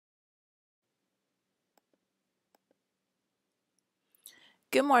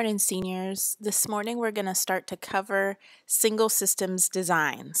Good morning, seniors. This morning we're going to start to cover single systems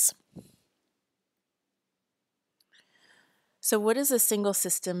designs. So what is a single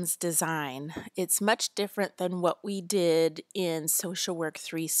systems design? It's much different than what we did in Social Work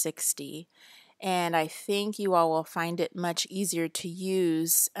 360. And I think you all will find it much easier to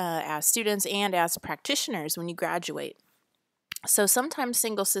use as students and as practitioners when you graduate. So sometimes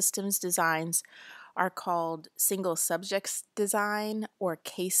single systems designs are called single subjects design or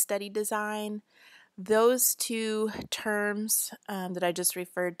case study design. Those two terms that I just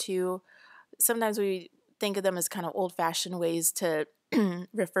referred to, sometimes we think of them as kind of old-fashioned ways to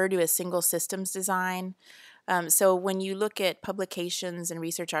refer to a single systems design. So when you look at publications and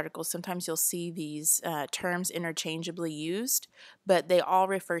research articles, sometimes you'll see these terms interchangeably used, but they all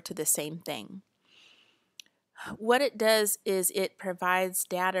refer to the same thing. What it does is it provides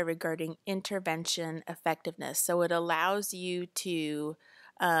data regarding intervention effectiveness. So it allows you to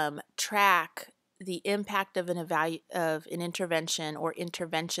track the impact of an intervention or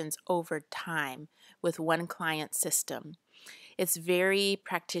interventions over time with one client system. It's very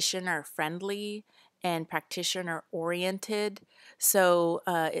practitioner friendly and practitioner oriented. So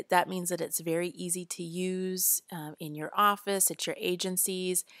that means that it's very easy to use in your office, at your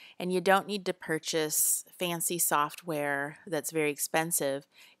agencies, and you don't need to purchase fancy software that's very expensive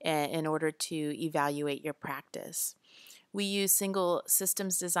in order to evaluate your practice. We use single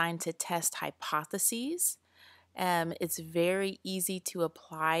systems design to test hypotheses. It's very easy to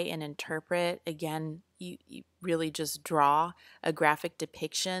apply and interpret. Again, you really just draw a graphic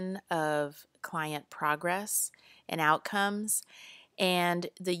depiction of client progress and outcomes. And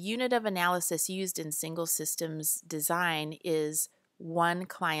the unit of analysis used in single systems design is one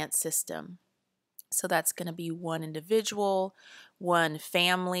client system. So that's going to be one individual, one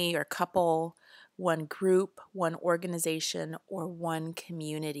family or couple, one group, one organization, or one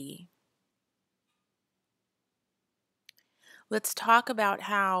community. Let's talk about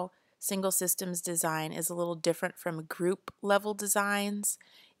how single systems design is a little different from group level designs.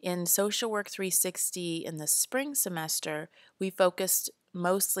 In Social Work 360 in the spring semester, we focused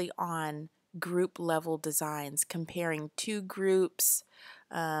mostly on group level designs, comparing two groups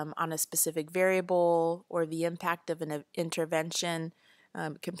on a specific variable or the impact of an intervention,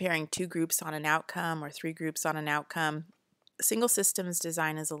 comparing two groups on an outcome or three groups on an outcome. Single systems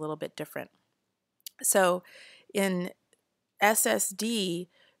design is a little bit different. So in SSD,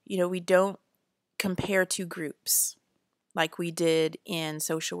 we don't compare two groups like we did in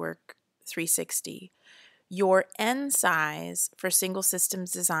Social Work 360. Your N size for single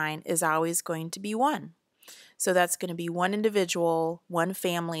systems design is always going to be 1. So that's going to be one individual, one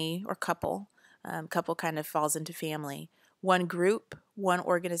family or couple. Couple kind of falls into family. One group, one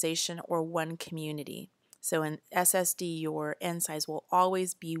organization, or one community. So in SSD, your N size will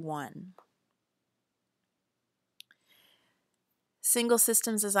always be 1. Single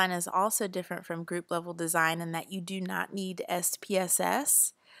systems design is also different from group level design in that you do not need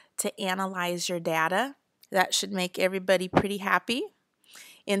SPSS to analyze your data. That should make everybody pretty happy.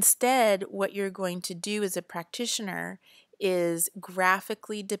 Instead, what you're going to do as a practitioner is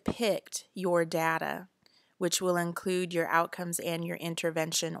graphically depict your data, which will include your outcomes and your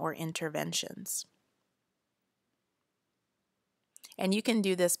intervention or interventions. And you can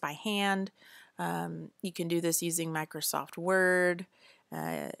do this by hand. You can do this using Microsoft Word.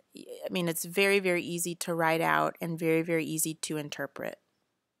 It's very, very easy to write out and very, very easy to interpret.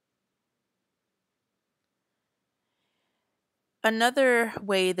 Another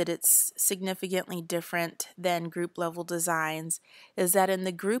way that it's significantly different than group level designs is that in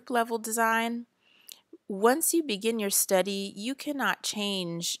the group level design, once you begin your study, you cannot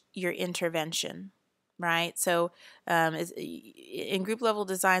change your intervention. Right? So in group level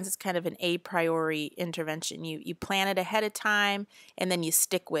designs, it's kind of an a priori intervention. You plan it ahead of time and then you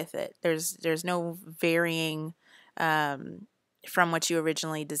stick with it. There's no varying from what you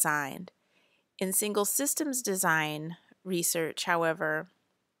originally designed. In single systems design research, however,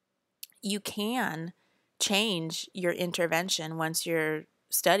 you can change your intervention once your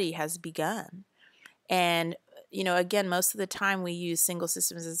study has begun. And, again, most of the time we use single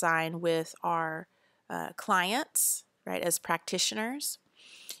systems design with our clients, right, as practitioners.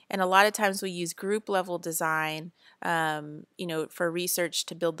 And a lot of times we use group level design, for research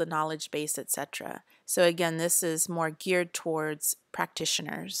to build the knowledge base, etc. So again, this is more geared towards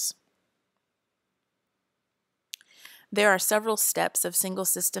practitioners. There are several steps of single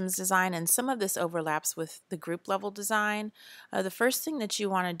systems design, and some of this overlaps with the group level design. The first thing that you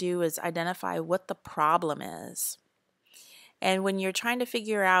want to do is identify what the problem is. And when you're trying to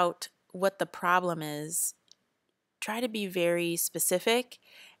figure out what the problem is, try to be very specific.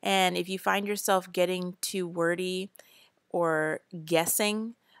 And if you find yourself getting too wordy or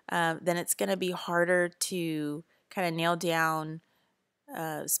guessing, then it's going to be harder to kind of nail down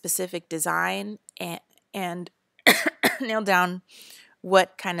specific design and nail down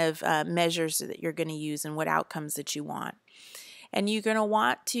what kind of measures that you're going to use and what outcomes that you want. And you're going to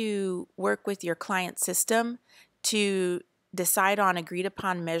want to work with your client system to decide on agreed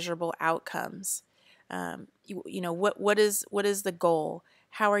upon measurable outcomes. What is the goal?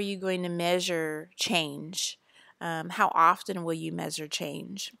 How are you going to measure change? How often will you measure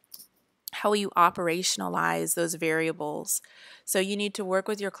change? How will you operationalize those variables? So you need to work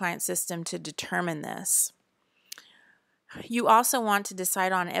with your client system to determine this. You also want to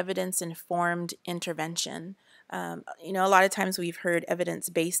decide on evidence-informed intervention. A lot of times we've heard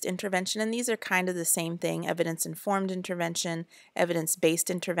evidence-based intervention, and these are kind of the same thing: evidence-informed intervention, evidence-based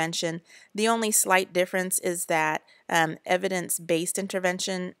intervention. The only slight difference is that evidence-based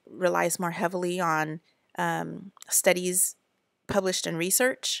intervention relies more heavily on studies published in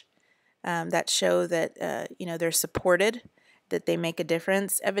research that show that they're supported, that they make a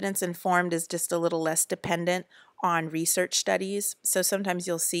difference. Evidence-informed is just a little less dependent on research studies. So sometimes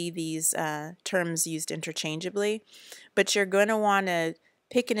you'll see these terms used interchangeably, but you're going to want to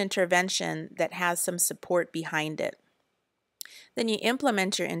pick an intervention that has some support behind it. Then you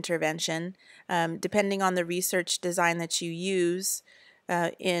implement your intervention depending on the research design that you use.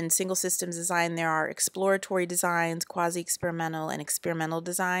 In single systems design, there are exploratory designs, quasi-experimental, and experimental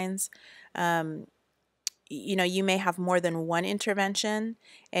designs. You may have more than one intervention,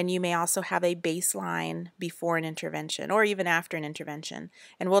 and you may also have a baseline before an intervention or even after an intervention.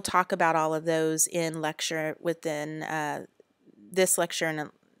 And we'll talk about all of those in lecture within this lecture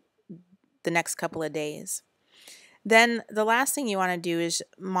and the next couple of days. Then the last thing you want to do is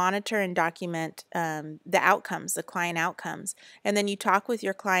monitor and document the outcomes, the client outcomes. And then you talk with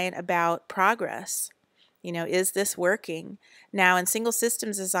your client about progress. Is this working? Now, in single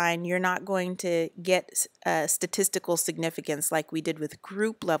systems design, you're not going to get statistical significance like we did with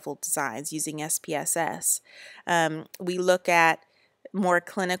group level designs using SPSS. We look at more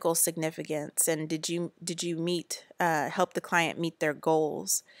clinical significance, and did you help the client meet their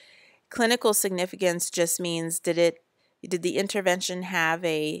goals? Clinical significance just means did the intervention have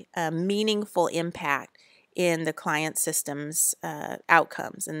a meaningful impact in the client system's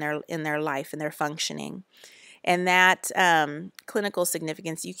outcomes in their life and their functioning. And that clinical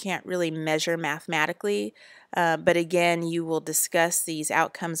significance you can't really measure mathematically, but again, you will discuss these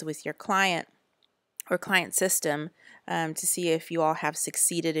outcomes with your client or client system to see if you all have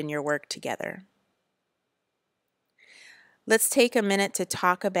succeeded in your work together. Let's take a minute to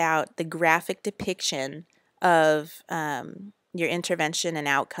talk about the graphic depiction of your intervention and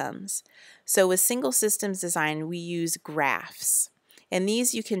outcomes. So with single systems design, we use graphs. And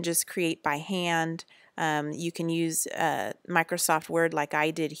these you can just create by hand. You can use Microsoft Word like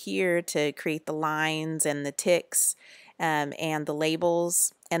I did here to create the lines and the ticks and the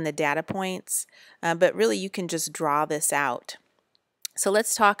labels and the data points. But really you can just draw this out. So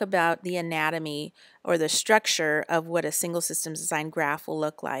let's talk about the anatomy or the structure of what a single systems design graph will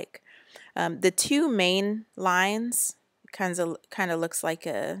look like. The two main lines kind of looks like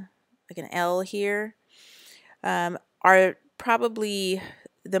an L here, are probably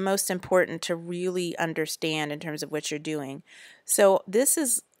the most important to really understand in terms of what you're doing. So this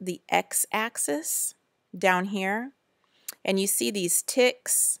is the x-axis down here, and you see these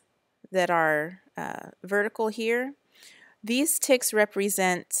ticks that are vertical here. These ticks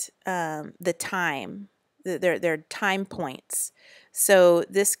represent the time. They're time points. So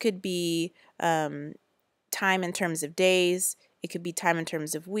this could be time in terms of days. It could be time in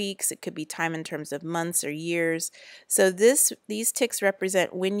terms of weeks. It could be time in terms of months or years. So these ticks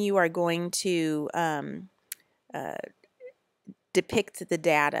represent when you are going to depict the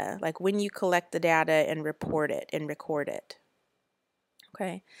data, like when you collect the data and report it and record it.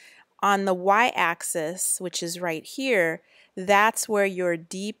 Okay. On the y-axis, which is right here, that's where your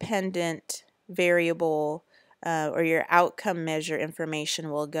dependent variable or your outcome measure information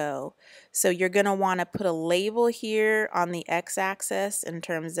will go. So you're going to want to put a label here on the x-axis in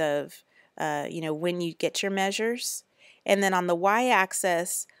terms of when you get your measures. And then on the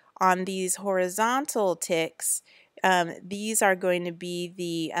y-axis, on these horizontal ticks, these are going to be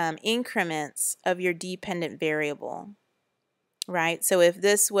the increments of your dependent variable. Right? So if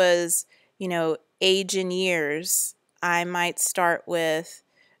this was, age in years, I might start with,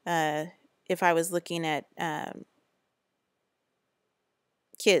 if I was looking at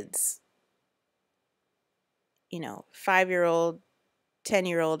kids, 5-year-old,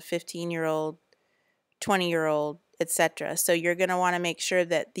 10-year-old, 15-year-old, 20-year-old, etc. So you're going to want to make sure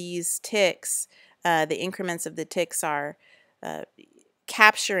that these ticks, the increments of the ticks, are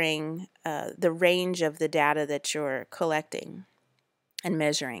capturing the range of the data that you're collecting and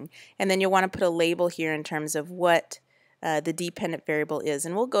measuring. And then you'll want to put a label here in terms of what the dependent variable is.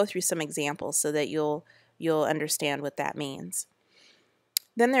 And we'll go through some examples so that you'll understand what that means.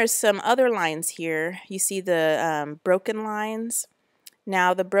 Then there's some other lines here. You see the broken lines.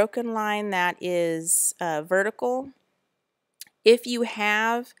 Now the broken line that is vertical, if you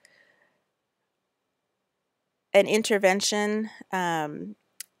have an intervention,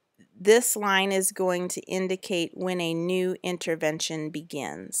 this line is going to indicate when a new intervention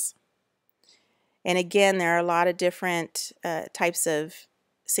begins. And again, there are a lot of different types of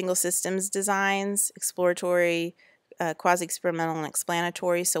single systems designs: exploratory, quasi-experimental, and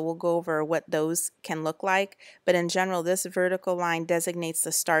explanatory. So we'll go over what those can look like. But in general, this vertical line designates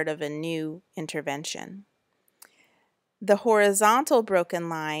the start of a new intervention. The horizontal broken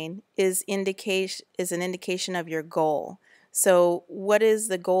line is an indication of your goal. So what is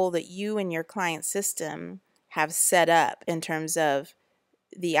the goal that you and your client system have set up in terms of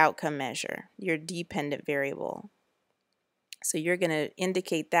the outcome measure, your dependent variable? So you're going to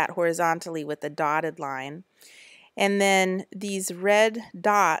indicate that horizontally with a dotted line. And then these red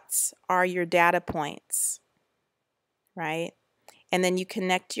dots are your data points, right? And then you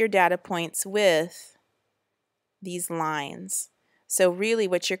connect your data points with these lines. So really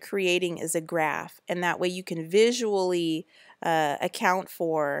what you're creating is a graph, and that way you can visually account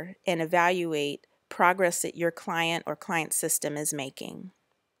for and evaluate progress that your client or client system is making.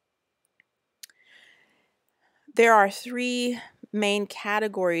 There are three main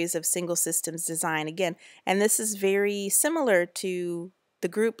categories of single systems design, again, and this is very similar to the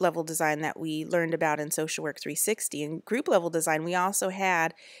group level design that we learned about in Social Work 360. In group level design, we also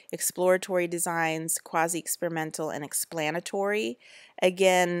had exploratory designs, quasi-experimental, and explanatory.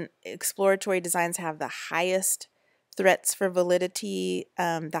 Again, exploratory designs have the highest threats for validity,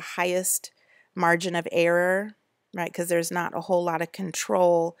 the highest margin of error, right? Because there's not a whole lot of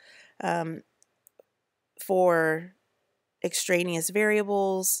control for extraneous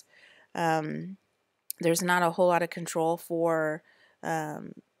variables. There's not a whole lot of control for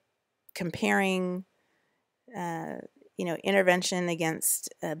comparing, intervention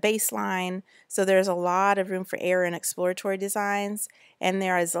against a baseline. So there's a lot of room for error in exploratory designs, and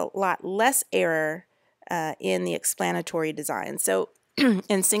there is a lot less error in the explanatory design. So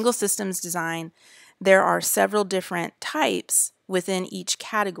in single systems design, there are several different types within each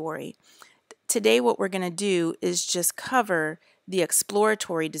category. Today what we're going to do is just cover the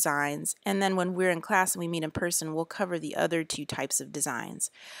exploratory designs, and then when we're in class and we meet in person, we'll cover the other two types of designs.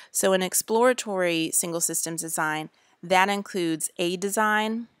 So an exploratory single systems design, that includes A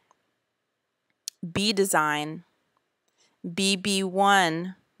design, B design,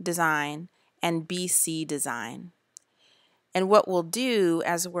 BB1 design, and BC design. And what we'll do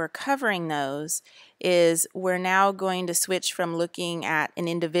as we're covering those is we're now going to switch from looking at an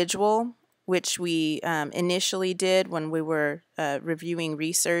individual, which we initially did when we were reviewing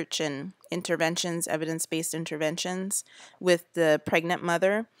research and interventions, evidence-based interventions with the pregnant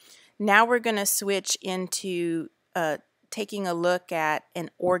mother. Now we're going to switch into taking a look at an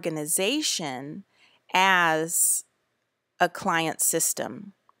organization as a client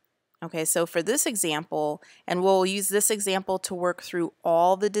system. Okay, so for this example, and we'll use this example to work through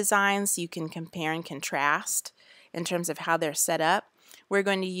all the designs so you can compare and contrast in terms of how they're set up. We're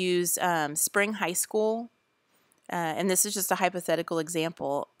going to use Spring High School, and this is just a hypothetical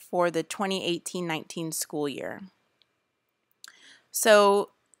example for the 2018-19 school year.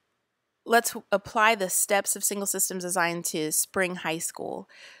 So let's apply the steps of single systems design to Spring High School.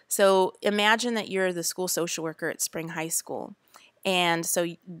 So imagine that you're the school social worker at Spring High School, and so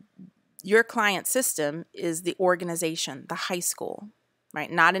your client system is the organization, the high school, right?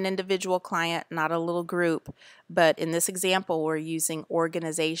 Not an individual client, not a little group, but in this example, we're using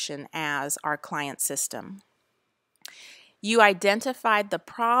organization as our client system. You identified the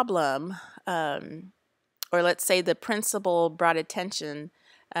problem, or let's say the principal brought attention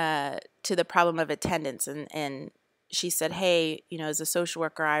to the problem of attendance, and she said, hey, as a social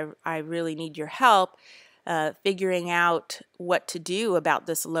worker, I really need your help figuring out what to do about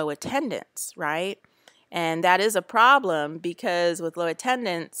this low attendance, right? And that is a problem because with low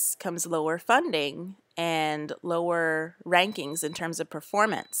attendance comes lower funding and lower rankings in terms of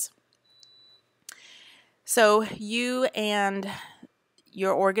performance. So you and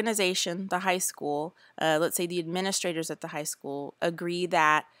your organization, the high school, let's say the administrators at the high school, agree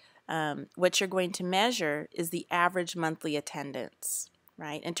that what you're going to measure is the average monthly attendance,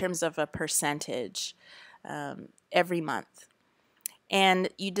 right, in terms of a percentage. every month. And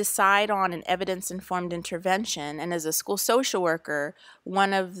you decide on an evidence-informed intervention. And as a school social worker,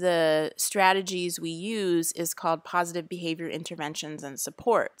 one of the strategies we use is called positive behavior interventions and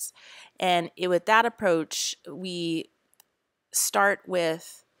supports. And with that approach, we start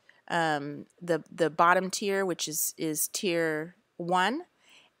with the bottom tier, which is tier 1.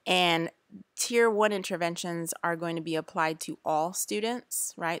 And tier 1 interventions are going to be applied to all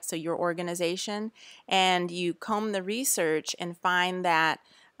students, right? So your organization, and you comb the research and find that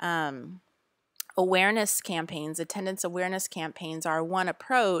awareness campaigns, attendance awareness campaigns, are one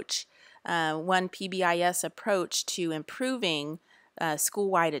approach, one PBIS approach to improving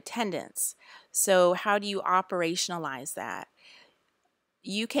school-wide attendance. So how do you operationalize that?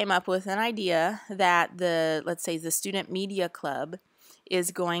 You came up with an idea that let's say the Student Media Club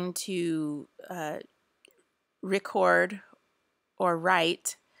is going to record or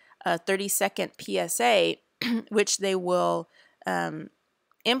write a 30-second PSA, which they will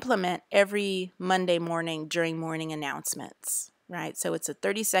implement every Monday morning during morning announcements, right? So it's a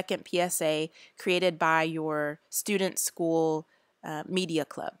 30-second PSA created by your student school media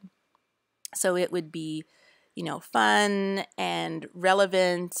club. So it would be, fun and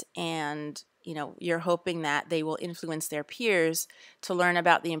relevant, and you're hoping that they will influence their peers to learn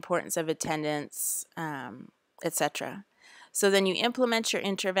about the importance of attendance, etc. So then you implement your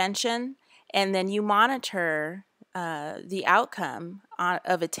intervention, and then you monitor the outcome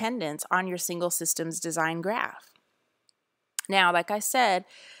of attendance on your single systems design graph. Now, like I said,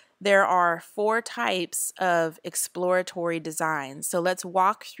 there are 4 types of exploratory designs. So let's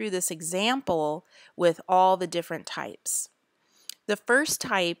walk through this example with all the different types. The first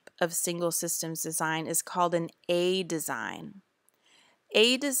type of single systems design is called an A design.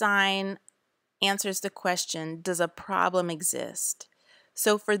 A design answers the question, does a problem exist?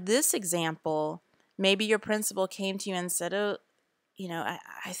 So for this example, maybe your principal came to you and said, oh,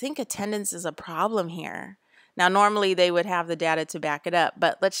 I think attendance is a problem here. Now, normally they would have the data to back it up,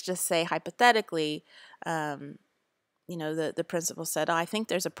 but let's just say hypothetically, the principal said, oh, I think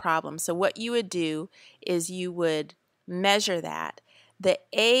there's a problem. So what you would do is you would measure that. The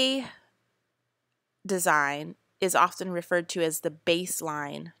A design is often referred to as the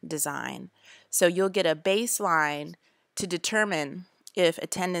baseline design. So you'll get a baseline to determine if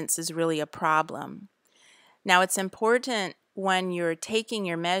attendance is really a problem. Now, it's important when you're taking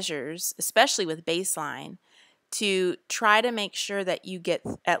your measures, especially with baseline, to try to make sure that you get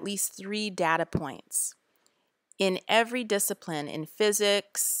at least 3 data points. In every discipline, in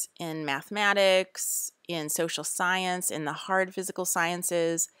physics, in mathematics, in social science, in the hard physical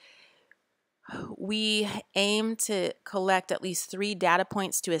sciences, we aim to collect at least 3 data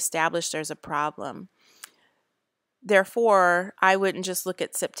points to establish there's a problem. Therefore, I wouldn't just look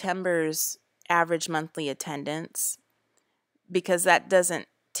at September's average monthly attendance, because that doesn't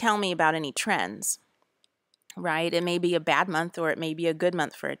tell me about any trends, right? It may be a bad month or it may be a good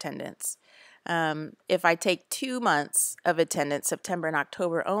month for attendance. If I take 2 months of attendance, September and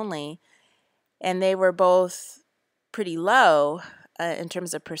October only, and they were both pretty low in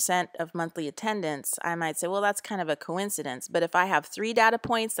terms of percent of monthly attendance, I might say, well, that's kind of a coincidence. But if I have 3 data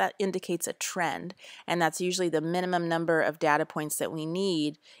points, that indicates a trend, and that's usually the minimum number of data points that we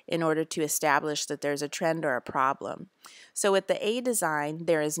need in order to establish that there's a trend or a problem. So with the A design,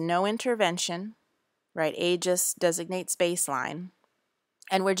 there is no intervention, right? A just designates baseline.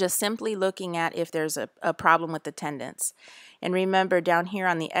 And we're just simply looking at if there's a problem with attendance. And remember, down here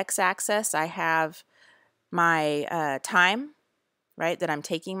on the x-axis, I have my time, right, that I'm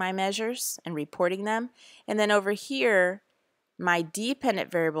taking my measures and reporting them. And then over here, my dependent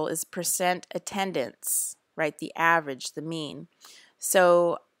variable is percent attendance, right, the average, the mean.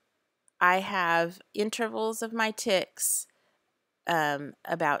 So I have intervals of my ticks,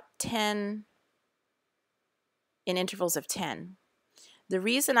 about 10, in intervals of 10. The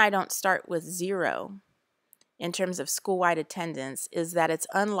reason I don't start with 0 in terms of school-wide attendance is that it's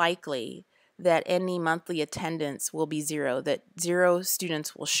unlikely that any monthly attendance will be 0, that 0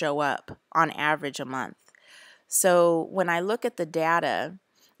 students will show up on average a month. So when I look at the data,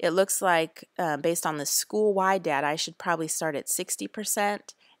 it looks like based on the school-wide data, I should probably start at 60%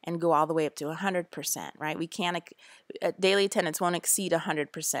 and go all the way up to 100%, right? We can't, daily attendance won't exceed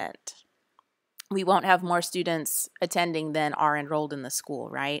 100%. We won't have more students attending than are enrolled in the school,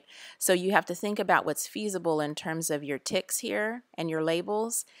 right? So you have to think about what's feasible in terms of your ticks here and your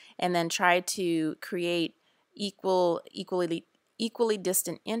labels, and then try to create equally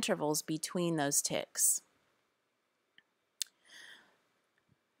distant intervals between those ticks.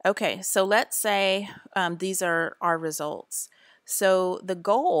 Okay, so let's say these are our results. So the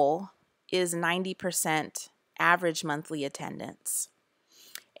goal is 90% average monthly attendance.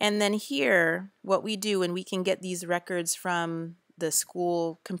 And then here, what we do, and we can get these records from the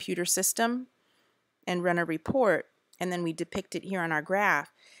school computer system and run a report, and then we depict it here on our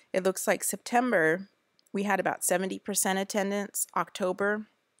graph. It looks like September, we had about 70% attendance, October,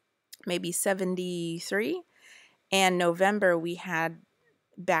 maybe 73, and November, we had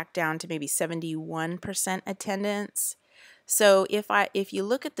back down to maybe 71% attendance. So if you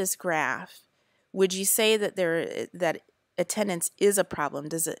look at this graph, would you say that that attendance is a problem?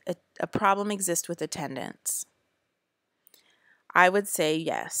 Does a problem exist with attendance? I would say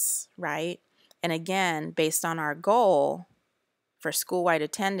yes, right? And again, based on our goal for school-wide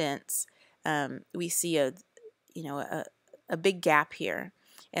attendance, we see a big gap here.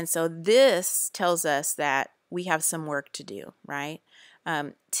 And so this tells us that we have some work to do, right?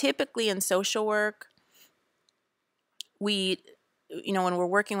 Typically in social work, when we're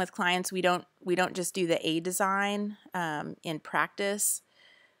working with clients, we don't just do the A design in practice.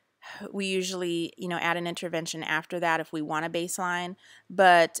 We usually, add an intervention after that if we want a baseline.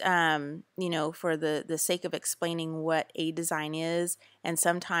 But, for the sake of explaining what A design is, and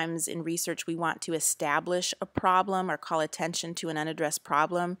sometimes in research we want to establish a problem or call attention to an unaddressed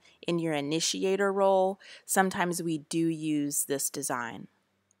problem in your initiator role, sometimes we do use this design.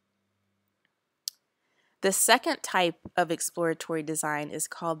 The second type of exploratory design is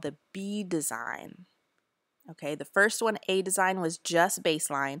called the B design. Okay, the first one, A design, was just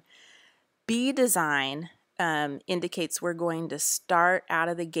baseline. B design indicates we're going to start out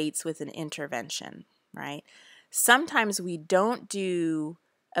of the gates with an intervention, right? Sometimes we don't do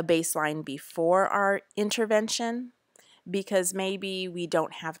a baseline before our intervention because maybe we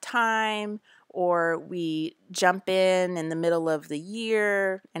don't have time, or we jump in the middle of the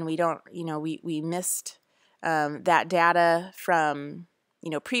year and we don't, we missed that data from,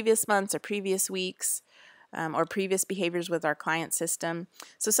 previous months or previous weeks. Or previous behaviors with our client system.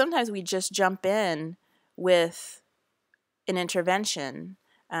 So sometimes we just jump in with an intervention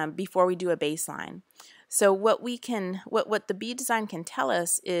before we do a baseline. So what the B design can tell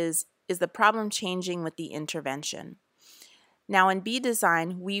us is the problem changing with the intervention. Now in B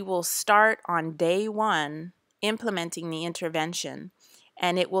design, we will start on day one implementing the intervention,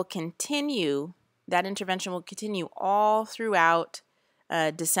 and it will continue, that intervention will continue all throughout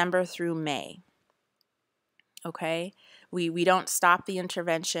December through May. Okay, we don't stop the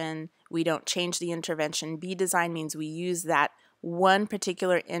intervention, we don't change the intervention. B design means we use that one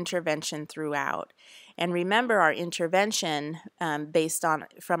particular intervention throughout. And remember, our intervention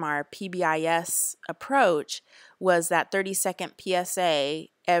from our PBIS approach was that 30-second PSA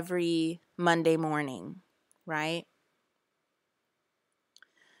every Monday morning, right?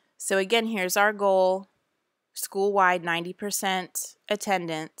 So again, here's our goal, school-wide 90%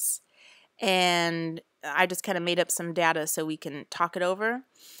 attendance, and I just kind of made up some data so we can talk it over,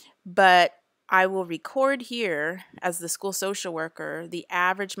 but I will record here as the school social worker the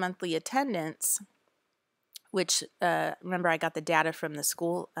average monthly attendance, which remember I got the data from the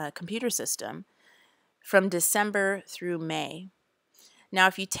school computer system, from December through May. Now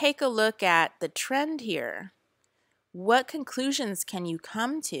if you take a look at the trend here, what conclusions can you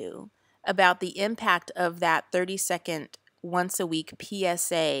come to about the impact of that 30-second once a week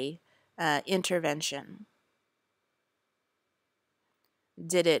PSA intervention?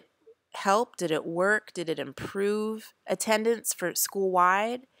 Did it help? Did it work? Did it improve attendance for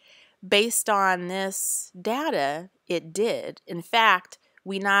school-wide? Based on this data, it did. In fact,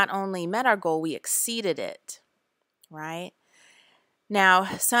 we not only met our goal, we exceeded it, right?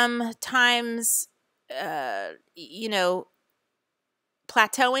 Now, sometimes,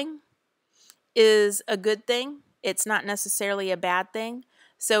 plateauing is a good thing. It's not necessarily a bad thing.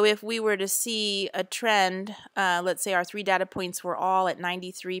 So if we were to see a trend, let's say our 3 data points were all at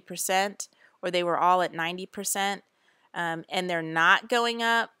 93%, or they were all at 90%, and they're not going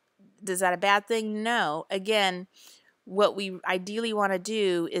up, is that a bad thing? No. Again, what we ideally want to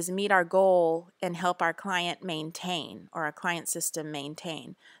do is meet our goal and help our client maintain, or our client system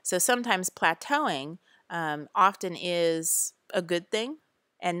maintain. So sometimes plateauing often is a good thing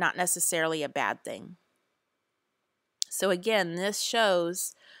and not necessarily a bad thing. So again, this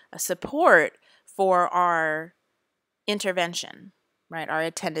shows a support for our intervention, right? Our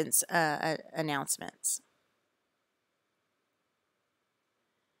attendance announcements.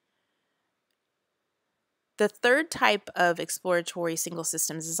 The third type of exploratory single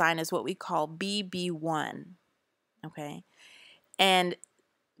systems design is what we call BB1, okay? And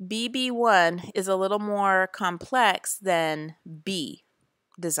BB1 is a little more complex than B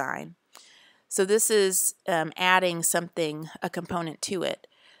design. So this is adding something, a component to it.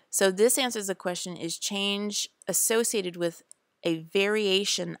 So this answers the question, is change associated with a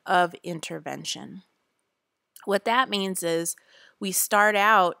variation of intervention? What that means is we start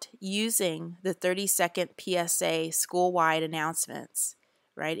out using the 30-second PSA school-wide announcements,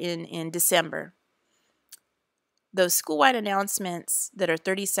 right, in December. Those school-wide announcements that are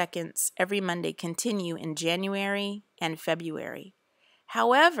 30 seconds every Monday continue in January and February.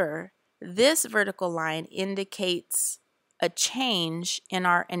 However, this vertical line indicates a change in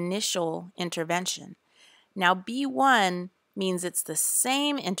our initial intervention. Now, B1 means it's the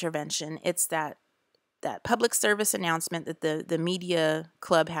same intervention. It's that public service announcement that the media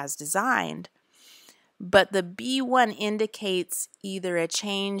club has designed. But the B1 indicates either a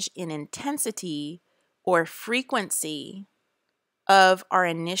change in intensity or frequency of our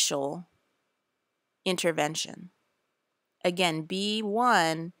initial intervention. Again,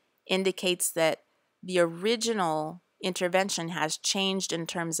 B1 indicates that the original intervention has changed in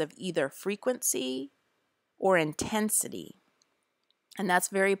terms of either frequency or intensity. And that's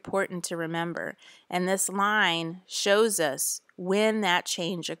very important to remember. And this line shows us when that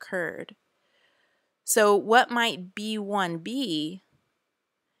change occurred. So what might B1 be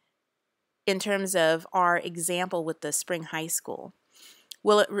in terms of our example with the spring high school?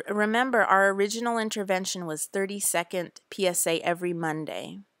 Well, remember, our original intervention was 30-second PSA every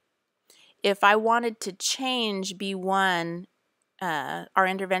Monday. If I wanted to change B1, our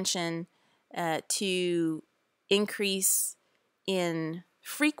intervention, to increase in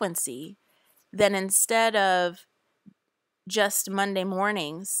frequency, then instead of just Monday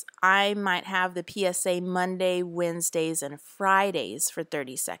mornings, I might have the PSA Monday, Wednesdays, and Fridays for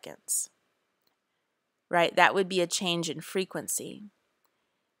 30 seconds. Right? That would be a change in frequency.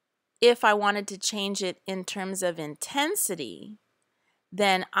 If I wanted to change it in terms of intensity,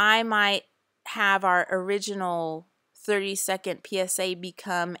 then I might have our original 30-second PSA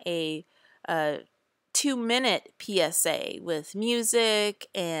become a 2-minute PSA with music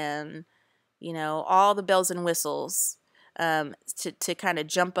and, all the bells and whistles to kind of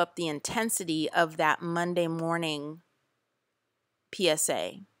jump up the intensity of that Monday morning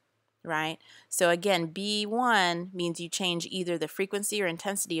PSA, right? So again, B1 means you change either the frequency or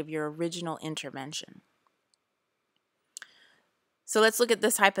intensity of your original intervention. So let's look at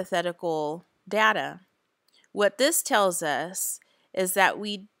this hypothetical data. What this tells us is that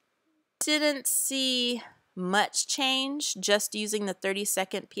we didn't see much change just using the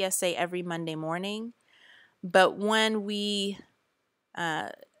 30-second PSA every Monday morning. But when we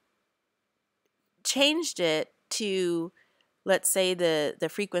changed it to, let's say the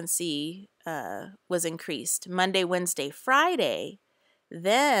frequency was increased Monday, Wednesday, Friday,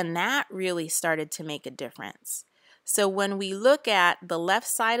 then that really started to make a difference. So when we look at the left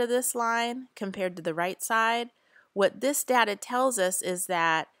side of this line compared to the right side, what this data tells us is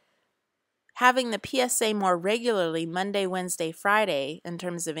that having the PSA more regularly Monday, Wednesday, Friday in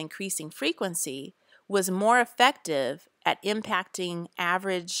terms of increasing frequency was more effective at impacting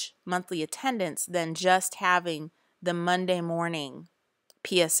average monthly attendance than just having the Monday morning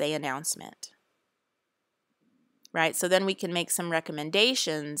PSA announcement. Right? So then we can make some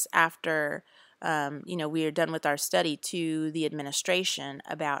recommendations after we are done with our study to the administration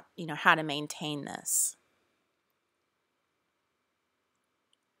about how to maintain this.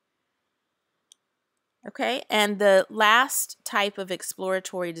 Okay, and the last type of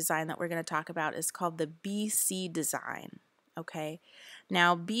exploratory design that we're going to talk about is called the BC design. Okay,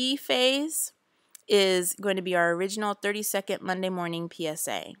 now B phase is going to be our original 30-second Monday morning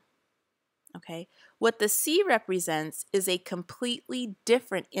PSA. Okay, what the C represents is a completely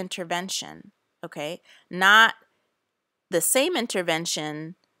different intervention. Okay, not the same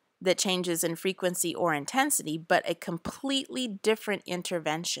intervention that changes in frequency or intensity, but a completely different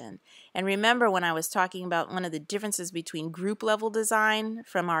intervention. And remember when I was talking about one of the differences between group level design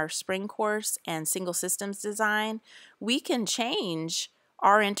from our spring course and single systems design, we can change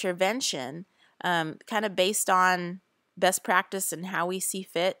our intervention kind of based on best practice and how we see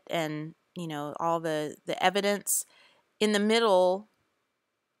fit and all the evidence in the middle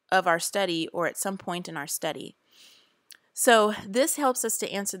of our study or at some point in our study. So this helps us to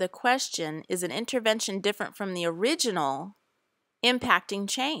answer the question, is an intervention different from the original impacting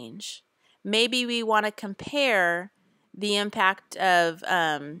change? Maybe we want to compare the impact of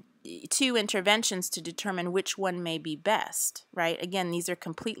two interventions to determine which one may be best, right? Again, these are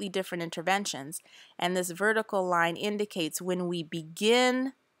completely different interventions, and this vertical line indicates when we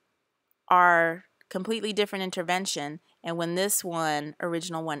begin our completely different intervention and when this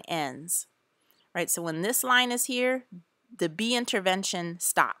original one ends, right? So when this line is here, the B intervention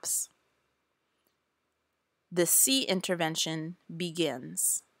stops. The C intervention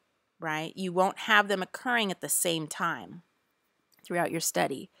begins. right? You won't have them occurring at the same time throughout your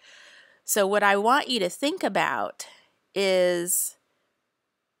study. So what I want you to think about is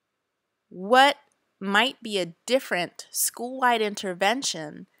what might be a different school-wide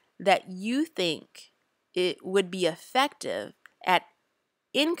intervention that you think it would be effective at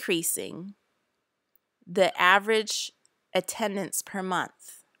increasing the average attendance per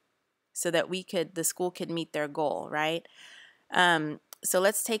month so that the school could meet their goal, right? So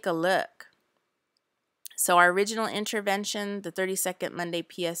let's take a look. So our original intervention, the 32nd Monday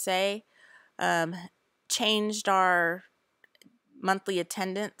PSA, changed our monthly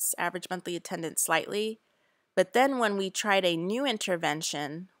attendance, average monthly attendance slightly. But then when we tried a new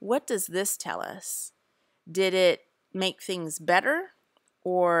intervention, what does this tell us? Did it make things better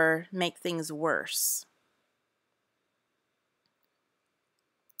or make things worse?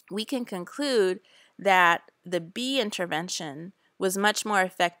 We can conclude that the B intervention was much more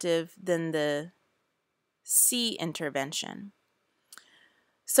effective than the C intervention.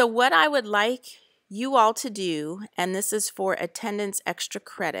 So what I would like you all to do, and this is for attendance extra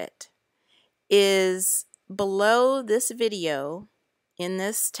credit, is below this video in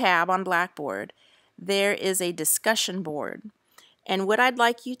this tab on Blackboard, there is a discussion board. And what I'd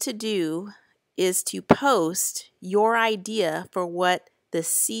like you to do is to post your idea for what the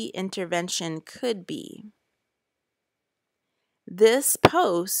C intervention could be. This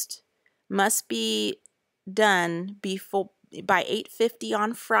post must be done by 8:50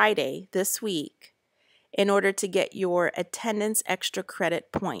 on Friday this week in order to get your attendance extra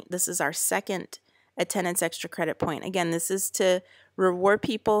credit point. This is our second attendance extra credit point. Again, this is to reward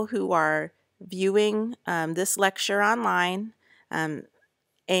people who are viewing this lecture online, and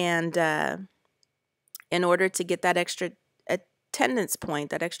in order to get that extra attendance point,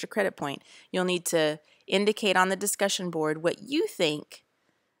 that extra credit point, you'll need to indicate on the discussion board what you think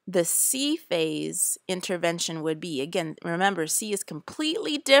the C phase intervention would be. Again, remember, C is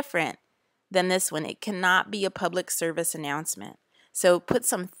completely different than this one. It cannot be a public service announcement. So put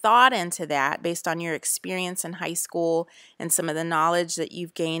some thought into that based on your experience in high school and some of the knowledge that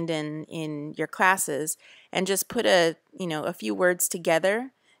you've gained in your classes, and just put a few words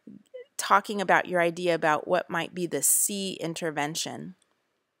together talking about your idea about what might be the C intervention.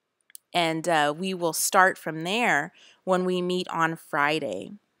 And we will start from there when we meet on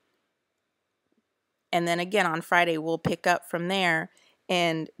Friday. And then again on Friday, we'll pick up from there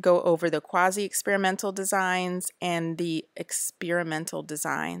and go over the quasi-experimental designs and the experimental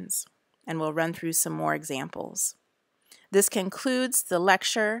designs. And we'll run through some more examples. This concludes the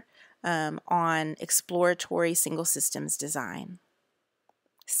lecture on exploratory single systems design.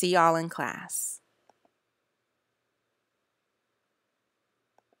 See y'all in class.